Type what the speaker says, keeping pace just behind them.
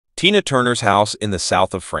Tina Turner's house in the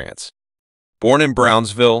south of France. Born in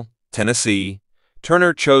Brownsville, Tennessee,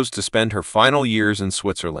 Turner chose to spend her final years in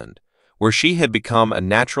Switzerland, where she had become a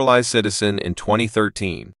naturalized citizen in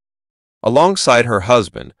 2013. Alongside her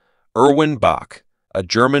husband, Erwin Bach, a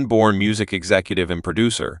German-born music executive and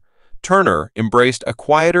producer, Turner embraced a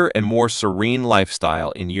quieter and more serene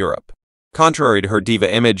lifestyle in Europe. Contrary to her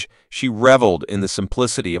diva image, she reveled in the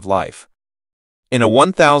simplicity of life. In a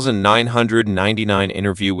 1999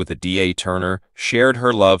 interview with the DA, Turner shared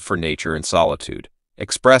her love for nature and solitude,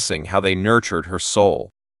 expressing how they nurtured her soul.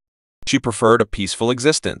 She preferred a peaceful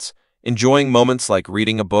existence, enjoying moments like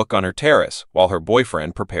reading a book on her terrace while her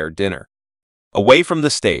boyfriend prepared dinner. Away from the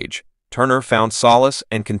stage, Turner found solace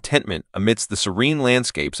and contentment amidst the serene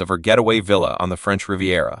landscapes of her getaway villa on the French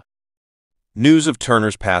Riviera. News of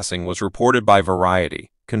Turner's passing was reported by Variety,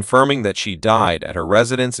 confirming that she died at her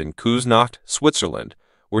residence in Küsnacht, Switzerland,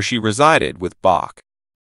 where she resided with Bach.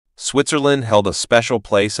 Switzerland held a special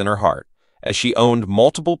place in her heart, as she owned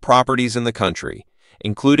multiple properties in the country,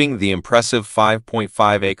 including the impressive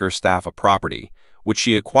 5.5-acre Staffa property, which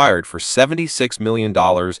she acquired for $76 million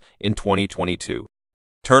in 2022.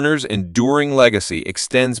 Turner's enduring legacy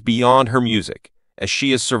extends beyond her music, as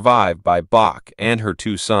she is survived by Bach and her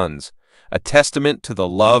two sons, a testament to the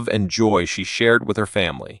love and joy she shared with her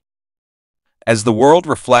family. As the world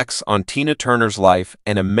reflects on Tina Turner's life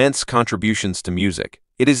and immense contributions to music,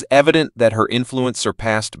 it is evident that her influence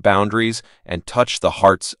surpassed boundaries and touched the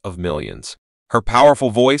hearts of millions. Her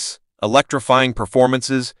powerful voice, electrifying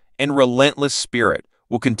performances, and relentless spirit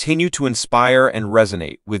will continue to inspire and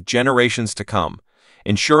resonate with generations to come,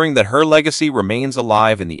 ensuring that her legacy remains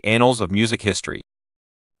alive in the annals of music history.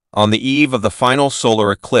 On the eve of the final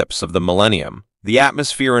solar eclipse of the millennium, the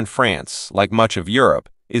atmosphere in France, like much of Europe,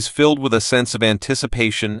 is filled with a sense of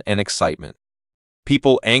anticipation and excitement.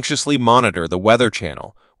 People anxiously monitor the Weather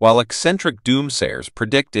Channel, while eccentric doomsayers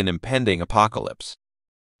predict an impending apocalypse.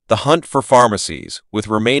 The hunt for pharmacies with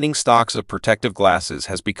remaining stocks of protective glasses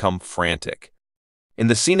has become frantic. In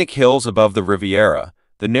the scenic hills above the Riviera,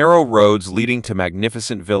 the narrow roads leading to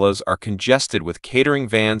magnificent villas are congested with catering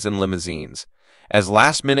vans and limousines, as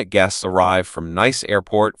last-minute guests arrive from Nice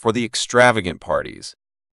Airport for the extravagant parties.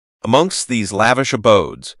 Amongst these lavish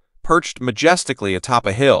abodes, perched majestically atop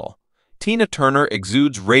a hill, Tina Turner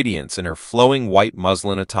exudes radiance in her flowing white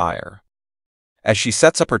muslin attire. As she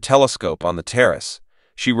sets up her telescope on the terrace,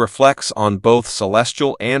 she reflects on both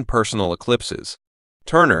celestial and personal eclipses.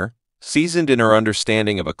 Turner, seasoned in her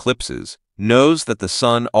understanding of eclipses, knows that the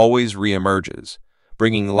sun always reemerges,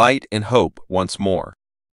 bringing light and hope once more.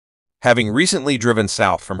 Having recently driven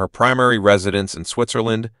south from her primary residence in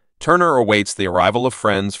Switzerland, Turner awaits the arrival of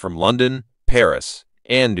friends from London, Paris,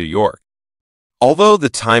 and New York. Although the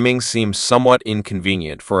timing seems somewhat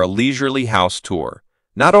inconvenient for a leisurely house tour,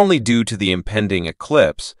 not only due to the impending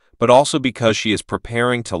eclipse, but also because she is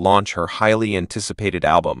preparing to launch her highly anticipated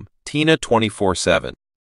album, Tina 24/7.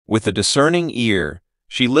 With a discerning ear,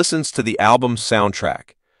 she listens to the album's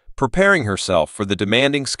soundtrack, preparing herself for the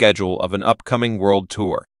demanding schedule of an upcoming world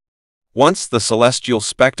tour. Once the celestial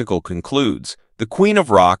spectacle concludes, the Queen of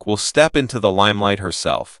Rock will step into the limelight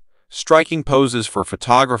herself, striking poses for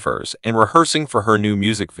photographers and rehearsing for her new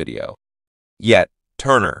music video. Yet,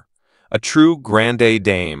 Turner, a true grande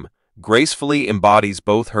dame, gracefully embodies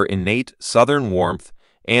both her innate Southern warmth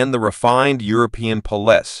and the refined European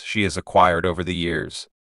polish she has acquired over the years.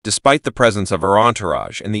 Despite the presence of her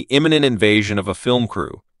entourage and the imminent invasion of a film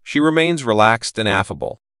crew, she remains relaxed and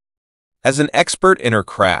affable. As an expert in her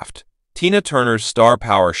craft, Tina Turner's star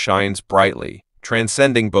power shines brightly,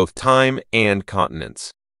 transcending both time and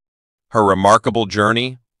continents. Her remarkable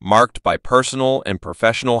journey, marked by personal and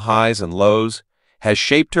professional highs and lows, has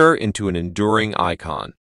shaped her into an enduring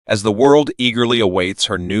icon. As the world eagerly awaits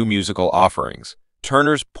her new musical offerings,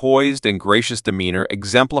 Turner's poised and gracious demeanor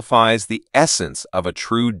exemplifies the essence of a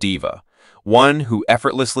true diva, one who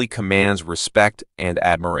effortlessly commands respect and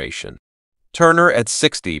admiration. Turner, at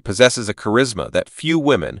 60, possesses a charisma that few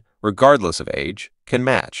women, regardless of age, can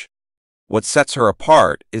match. What sets her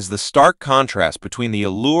apart is the stark contrast between the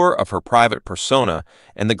allure of her private persona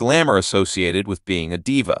and the glamour associated with being a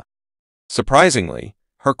diva. Surprisingly,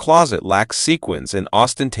 her closet lacks sequins and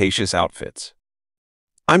ostentatious outfits.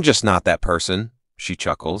 "I'm just not that person," she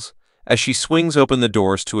chuckles, as she swings open the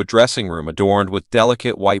doors to a dressing room adorned with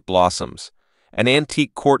delicate white blossoms, an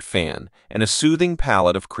antique court fan, and a soothing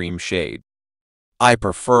palette of cream shade. "I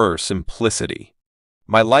prefer simplicity.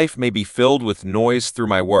 My life may be filled with noise through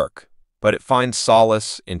my work, but it finds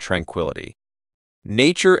solace in tranquility.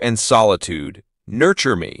 Nature and solitude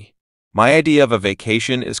nurture me. My idea of a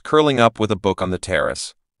vacation is curling up with a book on the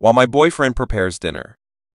terrace, while my boyfriend prepares dinner."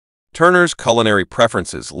 Turner's culinary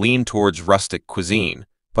preferences lean towards rustic cuisine,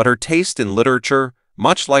 but her taste in literature,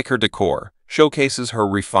 much like her decor, showcases her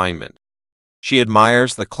refinement. She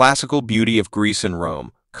admires the classical beauty of Greece and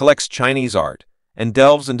Rome, collects Chinese art, and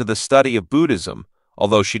delves into the study of Buddhism,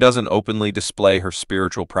 although she doesn't openly display her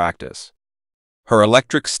spiritual practice. Her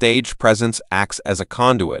electric stage presence acts as a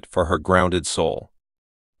conduit for her grounded soul.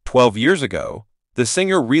 12 years ago, the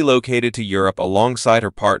singer relocated to Europe alongside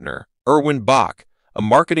her partner, Erwin Bach, a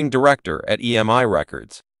marketing director at EMI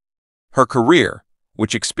Records. Her career,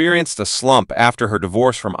 which experienced a slump after her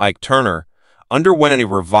divorce from Ike Turner, underwent a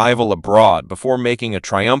revival abroad before making a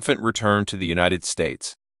triumphant return to the United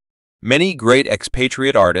States. Many great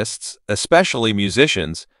expatriate artists, especially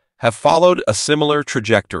musicians, have followed a similar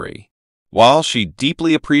trajectory. While she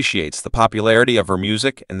deeply appreciates the popularity of her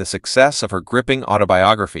music and the success of her gripping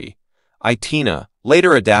autobiography, Itina,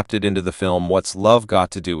 later adapted into the film What's Love Got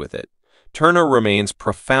to Do with It, Turner remains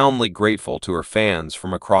profoundly grateful to her fans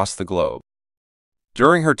from across the globe.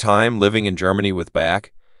 During her time living in Germany with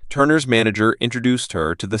Bach, Turner's manager introduced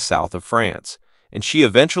her to the south of France, and she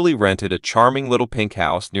eventually rented a charming little pink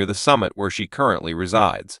house near the summit where she currently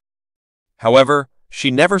resides. However, she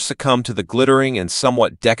never succumbed to the glittering and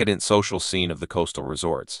somewhat decadent social scene of the coastal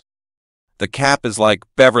resorts. "The Cap is like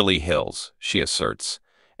Beverly Hills," she asserts,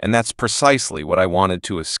 "and that's precisely what I wanted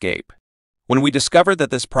to escape." When we discovered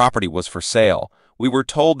that this property was for sale, we were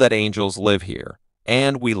told that angels live here,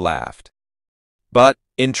 and we laughed. But,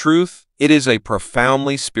 in truth, it is a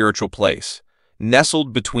profoundly spiritual place,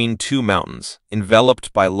 nestled between two mountains,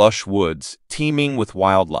 enveloped by lush woods, teeming with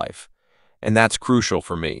wildlife, and that's crucial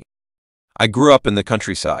for me. I grew up in the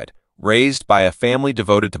countryside, raised by a family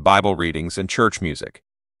devoted to Bible readings and church music.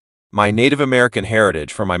 My Native American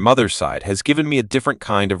heritage from my mother's side has given me a different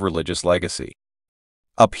kind of religious legacy.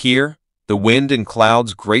 Up here, the wind and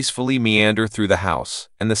clouds gracefully meander through the house,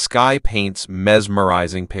 and the sky paints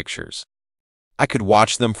mesmerizing pictures. I could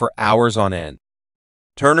watch them for hours on end.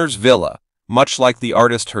 Turner's villa, much like the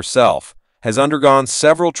artist herself, has undergone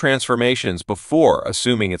several transformations before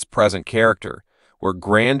assuming its present character, where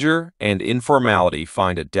grandeur and informality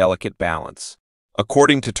find a delicate balance.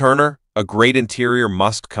 According to Turner, a great interior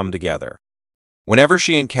must come together. Whenever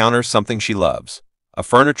she encounters something she loves, a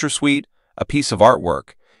furniture suite, a piece of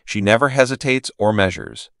artwork, she never hesitates or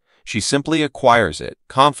measures. She simply acquires it,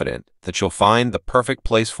 confident that she'll find the perfect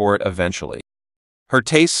place for it eventually. Her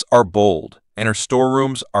tastes are bold, and her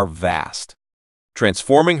storerooms are vast.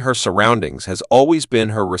 Transforming her surroundings has always been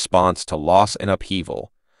her response to loss and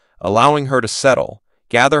upheaval, allowing her to settle,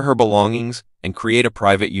 gather her belongings, and create a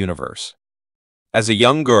private universe. As a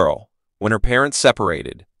young girl, when her parents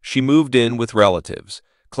separated, she moved in with relatives,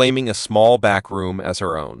 claiming a small back room as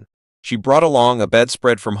her own. She brought along a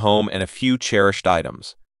bedspread from home and a few cherished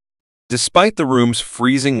items. Despite the room's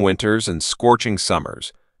freezing winters and scorching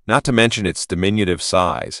summers, not to mention its diminutive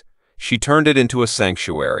size, she turned it into a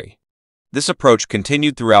sanctuary. This approach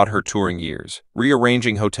continued throughout her touring years,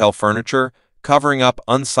 rearranging hotel furniture, covering up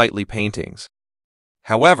unsightly paintings.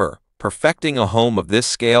 However, perfecting a home of this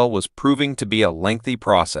scale was proving to be a lengthy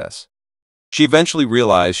process. She eventually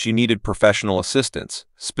realized she needed professional assistance,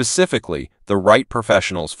 specifically the right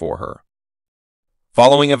professionals for her.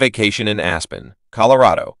 Following a vacation in Aspen,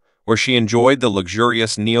 Colorado, where she enjoyed the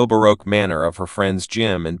luxurious neo-Baroque manor of her friends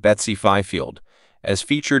Jim and Betsy Fifield, as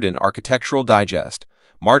featured in Architectural Digest,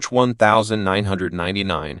 March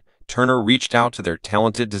 1999, Turner reached out to their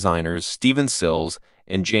talented designers Stephen Sills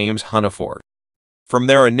and James Hunneford. From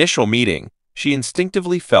their initial meeting, she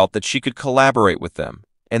instinctively felt that she could collaborate with them,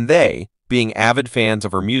 and they, being avid fans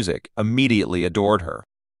of her music, immediately adored her.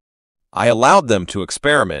 "I allowed them to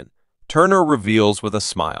experiment," Turner reveals with a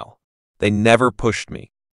smile. "They never pushed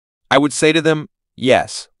me. I would say to them,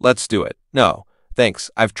 'Yes, let's do it.' 'No, thanks,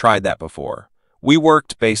 I've tried that before.' We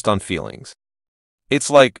worked based on feelings. It's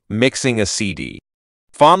like mixing a CD."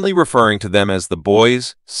 Fondly referring to them as the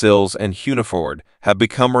boys, Sills and Hunneford have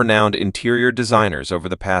become renowned interior designers over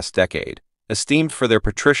the past decade, esteemed for their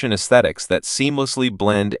patrician aesthetics that seamlessly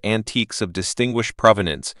blend antiques of distinguished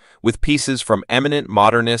provenance with pieces from eminent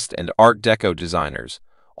modernist and Art Deco designers,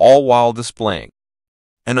 all while displaying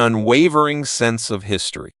an unwavering sense of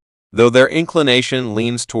history. Though their inclination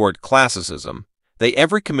leans toward classicism,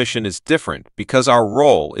 every commission is different because our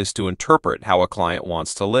role is to interpret how a client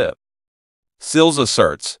wants to live. Sills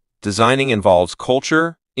asserts, designing involves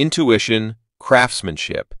culture, intuition,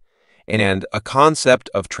 craftsmanship, and a concept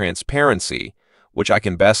of transparency, which I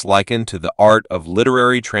can best liken to the art of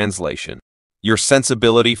literary translation. Your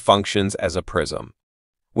sensibility functions as a prism.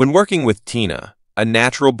 When working with Tina, a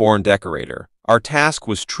natural-born decorator, Our task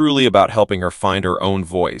was truly about helping her find her own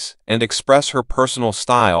voice and express her personal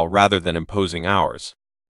style rather than imposing ours.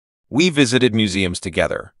 We visited museums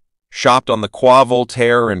together, shopped on the Quai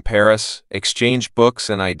Voltaire in Paris, exchanged books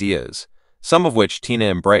and ideas, some of which Tina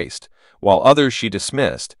embraced, while others she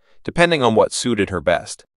dismissed, depending on what suited her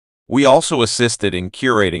best. We also assisted in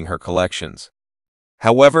curating her collections.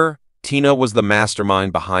 However, Tina was the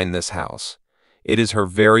mastermind behind this house. It is her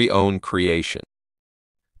very own creation.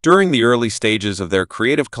 During the early stages of their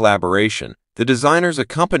creative collaboration, the designers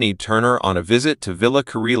accompanied Turner on a visit to Villa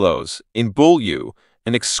Carrillos in Beaulieu,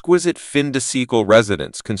 an exquisite fin de siècle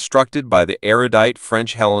residence constructed by the erudite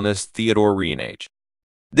French Hellenist Theodore Reinage.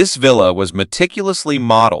 This villa was meticulously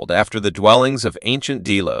modeled after the dwellings of ancient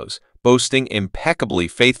Delos, boasting impeccably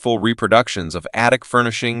faithful reproductions of attic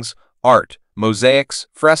furnishings, art, mosaics,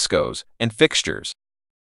 frescoes, and fixtures.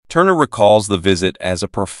 Turner recalls the visit as a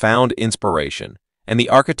profound inspiration, and the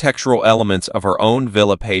architectural elements of her own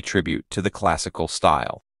villa pay tribute to the classical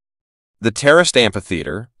style. The terraced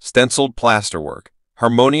amphitheater, stenciled plasterwork,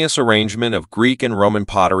 harmonious arrangement of Greek and Roman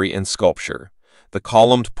pottery and sculpture, the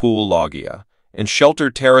columned pool loggia, and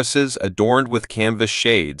sheltered terraces adorned with canvas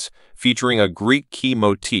shades featuring a Greek key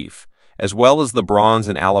motif, as well as the bronze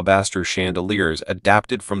and alabaster chandeliers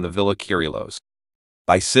adapted from the Villa Kyrillos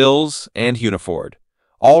by Sills and Hunaford,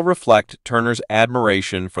 all reflect Turner's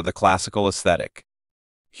admiration for the classical aesthetic.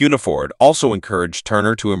 Hunaford also encouraged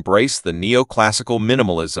Turner to embrace the neoclassical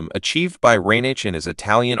minimalism achieved by Reinage and his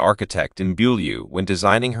Italian architect in Beaulieu when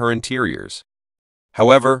designing her interiors.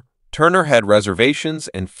 However, Turner had reservations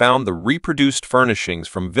and found the reproduced furnishings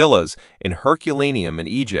from villas in Herculaneum in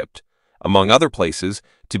Egypt, among other places,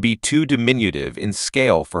 to be too diminutive in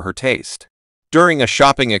scale for her taste. During a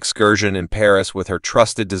shopping excursion in Paris with her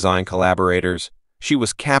trusted design collaborators, she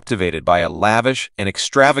was captivated by a lavish and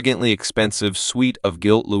extravagantly expensive suite of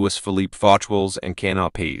gilt Louis-Philippe fauteuils and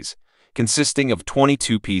canapés, consisting of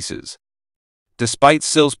 22 pieces. Despite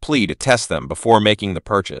Sill's plea to test them before making the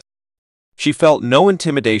purchase, she felt no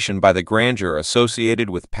intimidation by the grandeur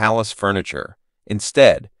associated with palace furniture.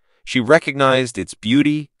 Instead, she recognized its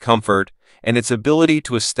beauty, comfort, and its ability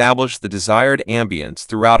to establish the desired ambience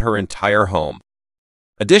throughout her entire home.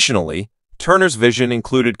 Additionally, Turner's vision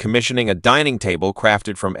included commissioning a dining table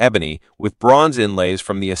crafted from ebony with bronze inlays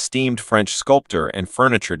from the esteemed French sculptor and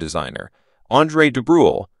furniture designer, André de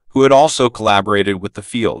Breuil, who had also collaborated with the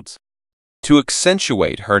Fields. To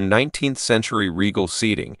accentuate her 19th-century regal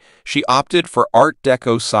seating, she opted for Art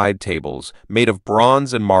Deco side tables made of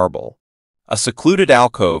bronze and marble. A secluded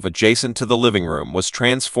alcove adjacent to the living room was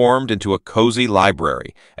transformed into a cozy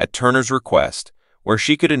library at Turner's request, where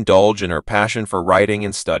she could indulge in her passion for writing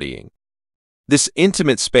and studying. This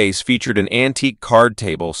intimate space featured an antique card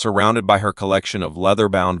table surrounded by her collection of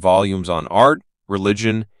leather-bound volumes on art,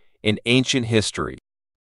 religion, and ancient history.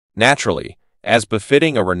 Naturally, as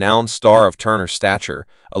befitting a renowned star of Turner's stature,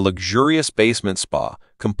 a luxurious basement spa,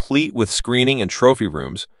 complete with screening and trophy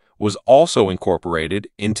rooms, was also incorporated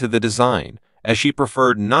into the design, as she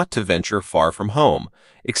preferred not to venture far from home,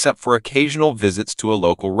 except for occasional visits to a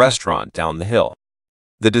local restaurant down the hill.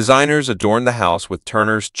 The designers adorned the house with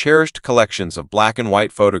Turner's cherished collections of black and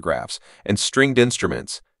white photographs and stringed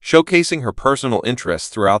instruments, showcasing her personal interests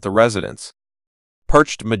throughout the residence.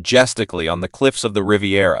 Perched majestically on the cliffs of the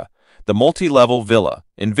Riviera, the multi-level villa,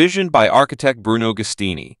 envisioned by architect Bruno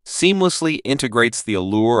Gastini, seamlessly integrates the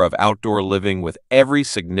allure of outdoor living with every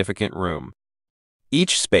significant room.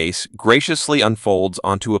 Each space graciously unfolds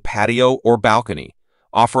onto a patio or balcony,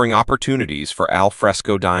 offering opportunities for al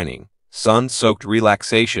fresco dining, sun-soaked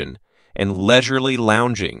relaxation, and leisurely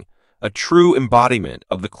lounging, a true embodiment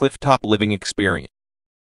of the clifftop living experience.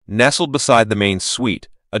 Nestled beside the main suite,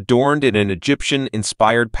 adorned in an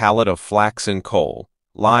Egyptian-inspired palette of flax and coal,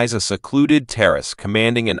 lies a secluded terrace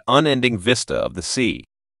commanding an unending vista of the sea.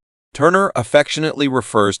 Turner affectionately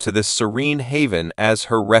refers to this serene haven as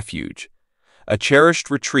her refuge, a cherished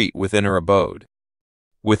retreat within her abode.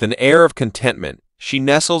 With an air of contentment, she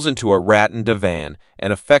nestles into a rattan divan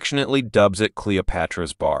and affectionately dubs it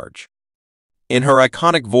Cleopatra's barge. In her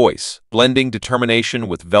iconic voice, blending determination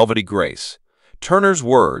with velvety grace, Turner's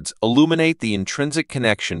words illuminate the intrinsic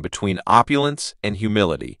connection between opulence and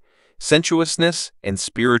humility, sensuousness and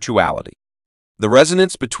spirituality. The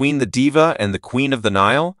resonance between the diva and the queen of the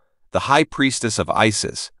Nile, the high priestess of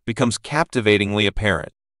Isis, becomes captivatingly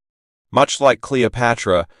apparent. Much like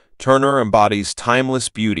Cleopatra, Turner embodies timeless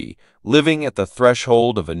beauty, living at the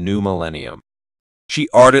threshold of a new millennium. She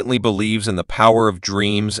ardently believes in the power of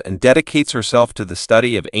dreams and dedicates herself to the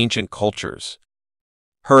study of ancient cultures.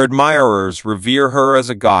 Her admirers revere her as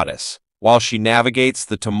a goddess, while she navigates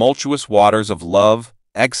the tumultuous waters of love,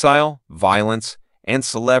 exile, violence, and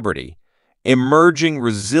celebrity, emerging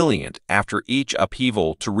resilient after each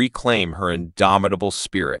upheaval to reclaim her indomitable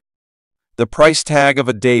spirit. The price tag of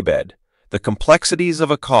a daybed, the complexities of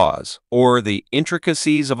a cause, or the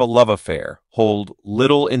intricacies of a love affair hold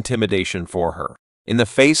little intimidation for her. In the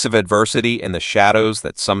face of adversity and the shadows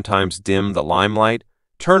that sometimes dim the limelight,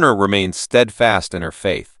 Turner remains steadfast in her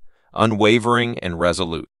faith, unwavering and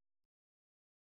resolute.